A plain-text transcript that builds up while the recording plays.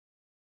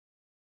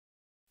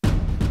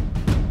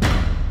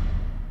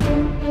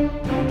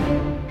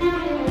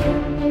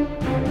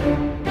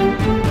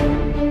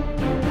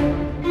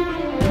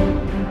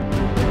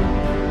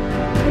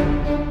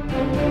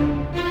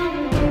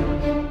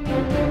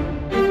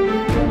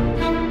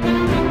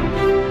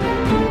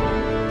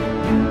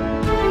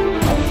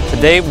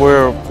Today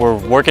we're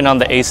working on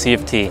the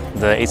ACFT.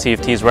 The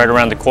ACFT is right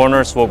around the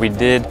corner, so what we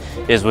did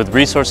is with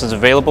resources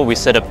available, we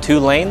set up 2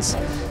 lanes.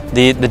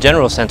 The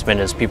general sentiment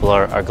is people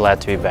are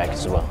glad to be back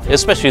as well,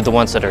 especially the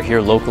ones that are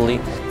here locally.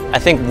 I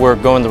think we're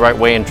going the right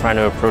way in trying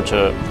to approach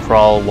a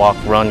crawl, walk,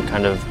 run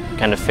kind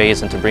of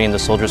phase into bringing the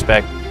soldiers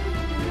back.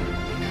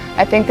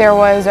 I think there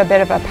was a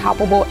bit of a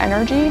palpable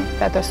energy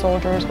that the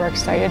soldiers were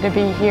excited to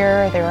be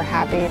here. They were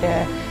happy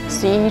to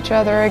see each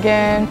other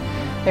again.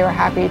 They were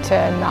happy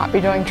to not be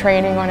doing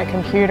training on a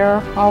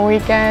computer all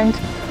weekend.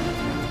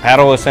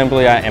 Paddle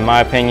assembly, in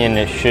my opinion,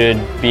 it should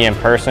be in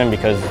person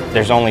because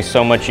there's only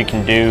so much you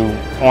can do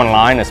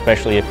online,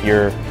 especially if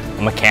you're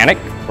a mechanic,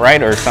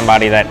 right, or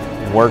somebody that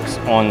works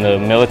on the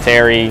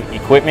military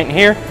equipment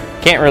here.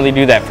 Can't really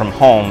do that from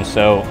home,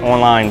 so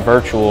online,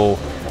 virtual,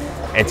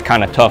 it's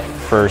kind of tough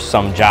for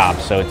some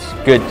jobs, so it's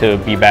good to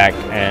be back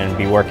and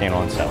be working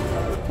on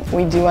stuff.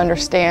 We do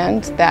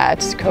understand that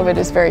COVID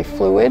is very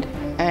fluid,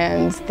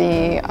 and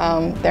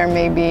there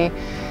may be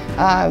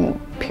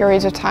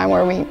periods of time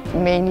where we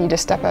may need to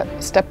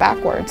step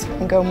backwards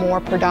and go more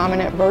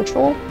predominant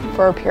virtual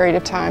for a period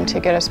of time to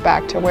get us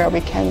back to where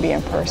we can be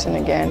in person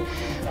again.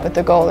 But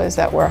the goal is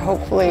that we're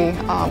hopefully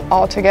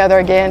all together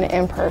again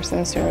in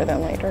person sooner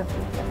than later.